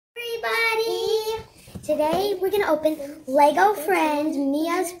Today we're gonna open Lego Friends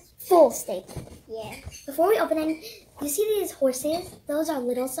Mia's Foal staple. Yeah. Before we open them, you see these horses? Those are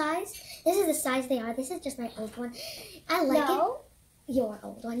little size. This is the size they are. This is just my old one. I like it. Your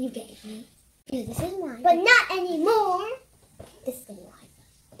old one you gave me. Because this is mine. But not anymore. This is the one.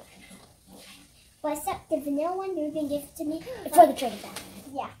 Well, except the vanilla one you can give to me For the trading bag.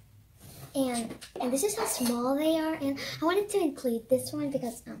 Yeah. And this is how small they are. And I wanted to include this one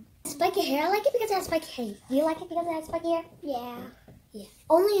because spiky hair. I like it because it has spiky hair. Do you like it because it has spiky hair? Yeah. Yeah.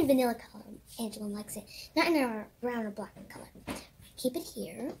 Only in vanilla color. Angela likes it. Not in a brown or black color. Keep it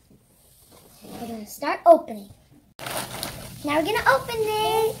here. We're going to start opening. Now we're going to open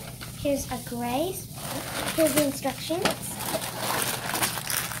it. Here's a gray. Here's the instructions.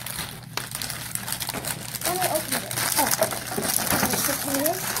 Let me open it.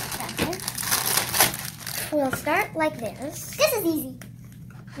 We'll start like this. This is easy.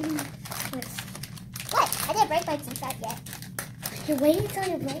 Let's. What? I didn't break my teeth out yet. You're waiting until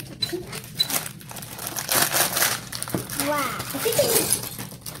you break your teeth. Wow.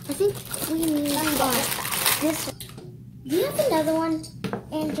 I think we need this one. Do you have another one,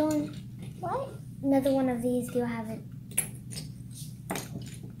 Angela? What? Another one of these? Do you have it?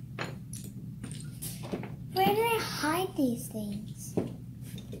 Where do they hide these things?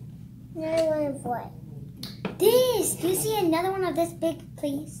 Another one of what? This. Do you see another one of this big,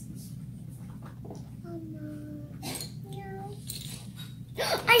 please? Oh no. No.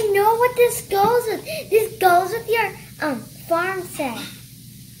 I know what this goes with. This goes with your farm set.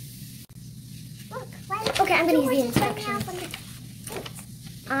 Look, right. Okay, I'm gonna use the instructions. instructions.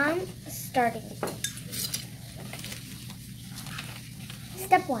 I'm starting.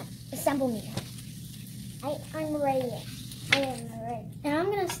 Step 1. Assemble Mia. I'm ready. I am ready. And I'm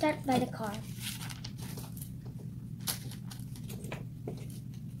gonna start by the car.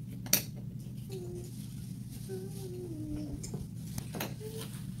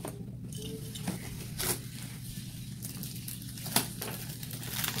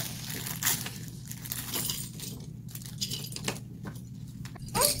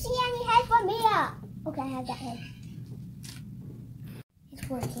 Okay, I have that head. It's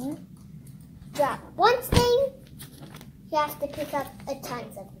working. Drop one thing, you have to pick up a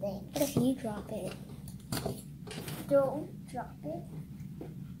tons of things. What if you drop it? Don't drop it.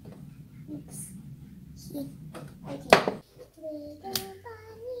 Oops. See? Right here. Little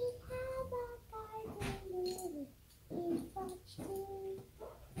bunny have a garden.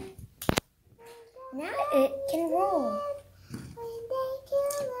 Now it can roll.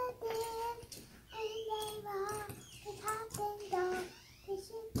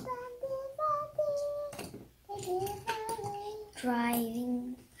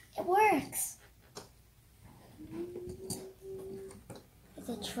 Driving. It works. It's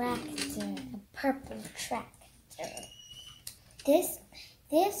a tractor, a purple tractor. This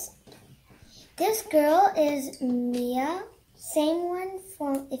girl is Mia. Same one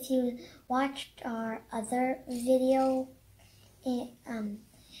from if you watched our other video.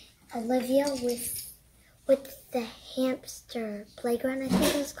 Olivia with the hamster playground. I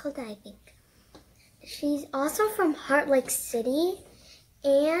think it was called that. I think. She's also from Heart Lake City,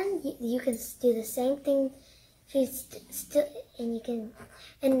 and you can do the same thing. She's still,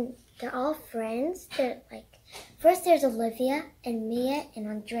 and they're all friends. They're like, first there's Olivia and Mia and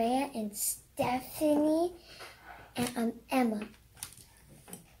Andrea and Stephanie and Emma.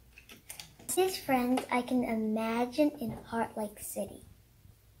 These friends I can imagine in Heart Lake City.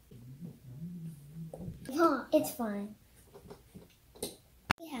 Huh, it's fun.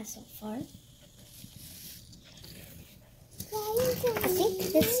 Yeah, so far. I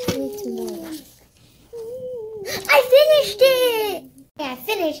think this needs more. I finished it! Yeah, I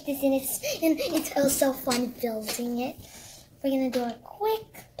finished this and it's also fun building it. We're gonna do a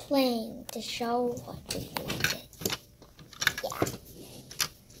quick playing to show what we did. Yeah.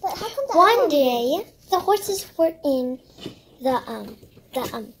 But how come One day the horses were in the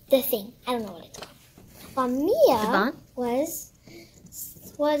thing. I don't know what it's called. While Mia was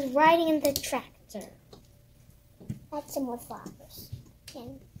riding in the tractor. Add some more flowers.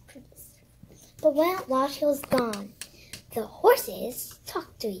 But while she was gone, the horses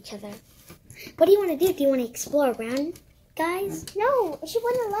talked to each other. What do you want to do? Do you want to explore around, guys? No, she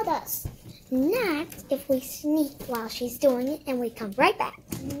wouldn't let us. Not if we sneak while she's doing it and we come right back.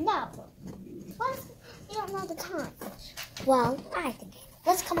 No. What? You don't know the time. Well, I think.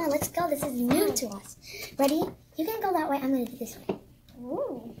 Let's come on, let's go. This is new to us. Ready? You can go that way. I'm going to do this way.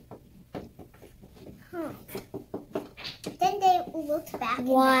 Ooh. Huh. Then they looked back.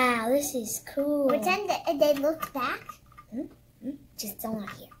 Wow, this is cool. Pretend that they looked back. Just don't want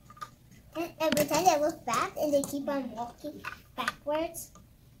here. And pretend they look back and they keep on walking backwards.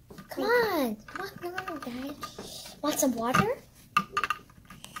 Come on, guys. Want some water?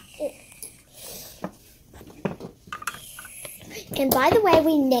 And by the way,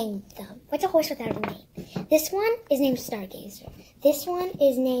 we named them. What's a horse without a name? This one is named Stargazer. This one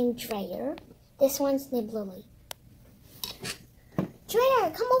is named Dreyer. This one's named Lily.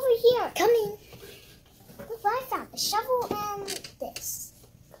 Dreyer, come over here. Coming. Look what I found. A shovel and this.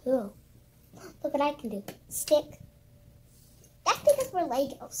 Cool. Look what I can do. Stick. That's because we're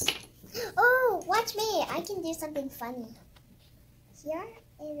Legos. Oh, watch me. I can do something funny. Here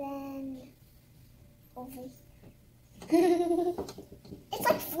and then over here. It's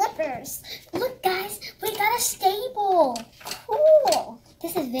like flippers. Look, guys, we got a stable. Cool.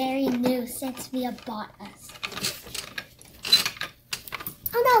 This is very new since Mia bought us.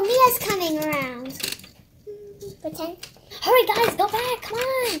 Oh no, Mia's coming around. Pretend. Hurry, guys, go back. Come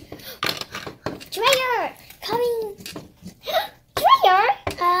on. Dreyer, Coming. Dreyer.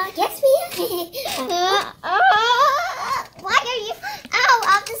 Yes, Mia. Why are you out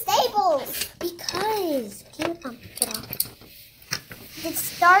of the stables? Because. Can you get off? Did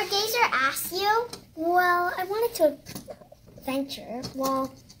Stargazer ask you? Well, I wanted to venture.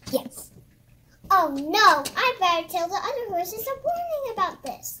 Well, yes. Oh no, I better tell the other horses a warning about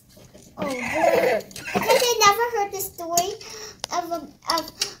this. Oh boy. Because they never heard the story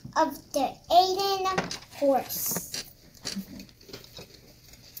of the Aiden horse.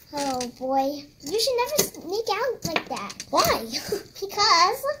 Oh boy. You should never sneak out like that. Why?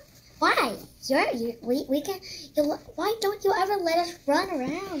 Because Why? We can. Why don't you ever let us run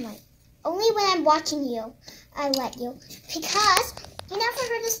around? Like, only when I'm watching you, I let you. Because you never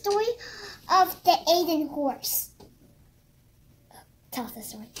heard the story of the Aiden horse. tell us the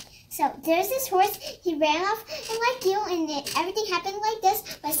story. So there's this horse. He ran off and like you, and everything happened like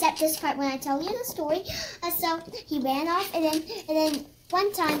this, except this part when I tell you the story. So he ran off, and then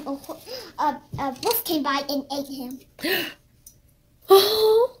one time a wolf came by and ate him.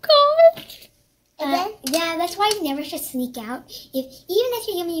 Oh God! And then yeah, that's why you never should sneak out. Even if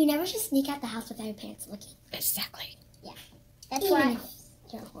you're human, you never should sneak out the house without your parents looking. Exactly. yeah, that's Even why. if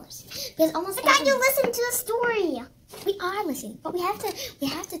you're a horse, because almost. I thought you listened to the story. We are listening, but we have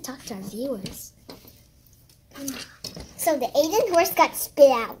to talk to our viewers. So the Aiden horse got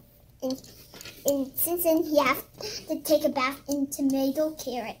spit out, and since then he has to take a bath in tomato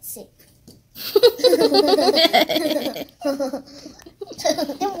carrot soup.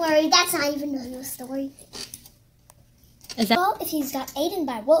 Don't worry, that's not even a real story. Is that Well, if he's got eaten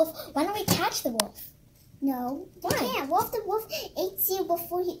by a wolf, why don't we catch the wolf? No, you Why? can't. What if the wolf eats you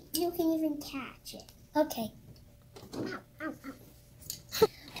before you can even catch it? Okay. Ow, ow, ow.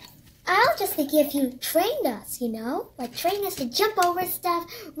 I'll just think if you trained us, like train us to jump over stuff,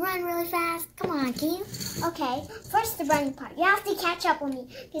 run really fast. Come on, can you? Okay, first the running part. You have to catch up with me.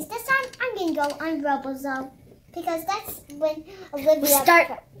 Because this time I'm going to go on Robozone. Because that's when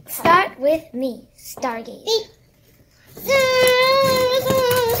Olivia... Start with me, Stargate. Beep.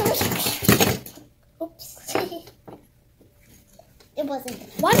 Oops. It wasn't.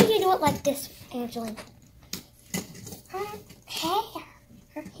 Why don't you do it like this, Angeline? Her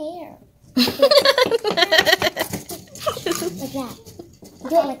hair. Like that.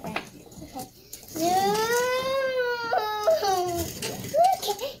 Do it like that.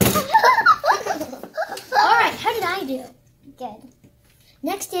 Alright, how did I do? Good.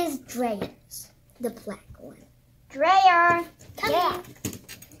 Next is Dreyer's, the black one. Dreyer. Come Yeah. here.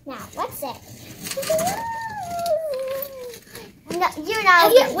 Now, what's it? No, you're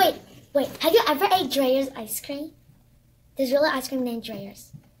not. Wait. Have you ever ate Dreyer's ice cream? There's really ice cream named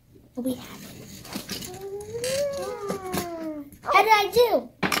Dreyer's. We have it. How did I do?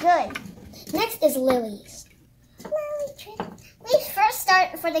 Good. Next is Lily's. We first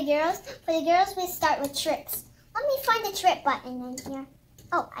start for the girls. For the girls, we start with tricks. Let me find the trip button in here.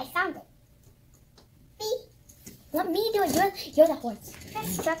 Oh, I found it. Beep. Let me do it. You're the horse.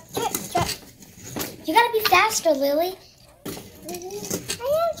 Trip. You gotta be faster, Lily. I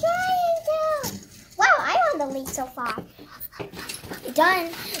am trying to. Wow, I'm on the lead so far.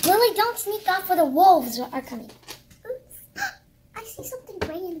 Done. Lily, don't sneak off where the wolves are coming. Oops. I see something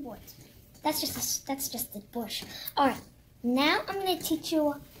gray in the woods. That's just the bush. All right. Now I'm gonna teach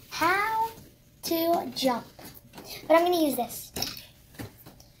you how to jump. But I'm gonna use this.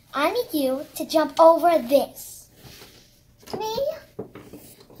 I need you to jump over this. Me?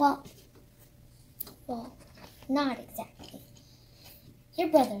 Well, not exactly. Your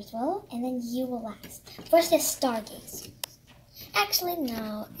brothers will, and then you will last. First is Stargaze. Actually,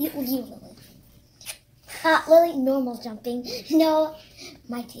 no. You, Lily. Lily, normal jumping. No,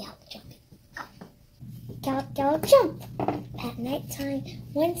 Mighty Owl jumping. Gallop, gallop, jump. At nighttime,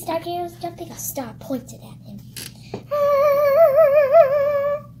 when Stargazer was jumping, a star pointed at him.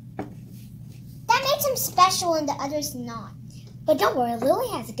 That makes him special and the others not. But don't worry, Lily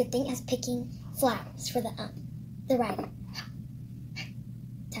has a good thing as picking flowers for the rider.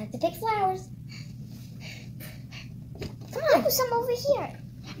 Time to pick flowers. Come on, there's some over here.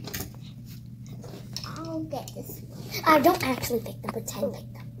 I'll get this. Don't actually pick them, pretend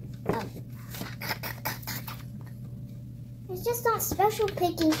pick them. It's just not special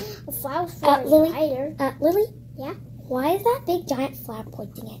picking the flowers for a Lily? rider. Lily? Yeah? Why is that big giant flower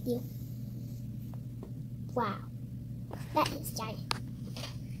pointing at you? Wow. That is giant.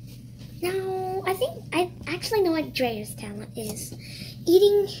 No, I think I actually know what Dreyer's talent is.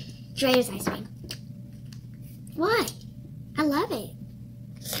 Eating Dreyer's ice cream. Why? I love it.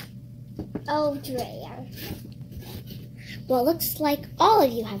 Oh, Dreyer. Well, looks like all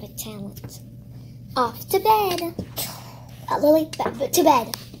of you have a talent. Off to bed. Lily, to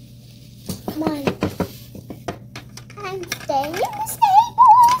bed. Come on. I'm staying in the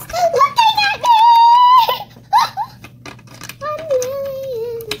stables, looking at me. I'm really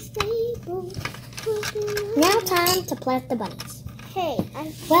in the stables. Now time to play with the bunnies. Hey,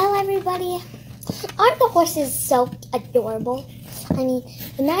 Well, everybody, aren't the horses so adorable? I mean,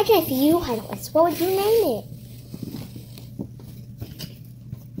 imagine if you had a horse. What would you name it?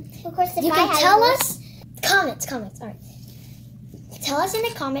 of course, if You I can had tell a us. Comments. All right. Tell us in the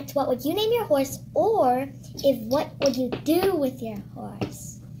comments what would you name your horse, or what would you do with your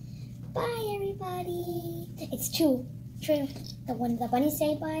horse. Bye, everybody. It's true. When the bunnies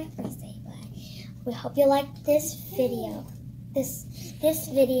say bye, we say bye. We hope you liked this video. This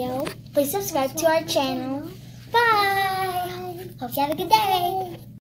video. Please subscribe to our channel. Bye. Hope you have a good day.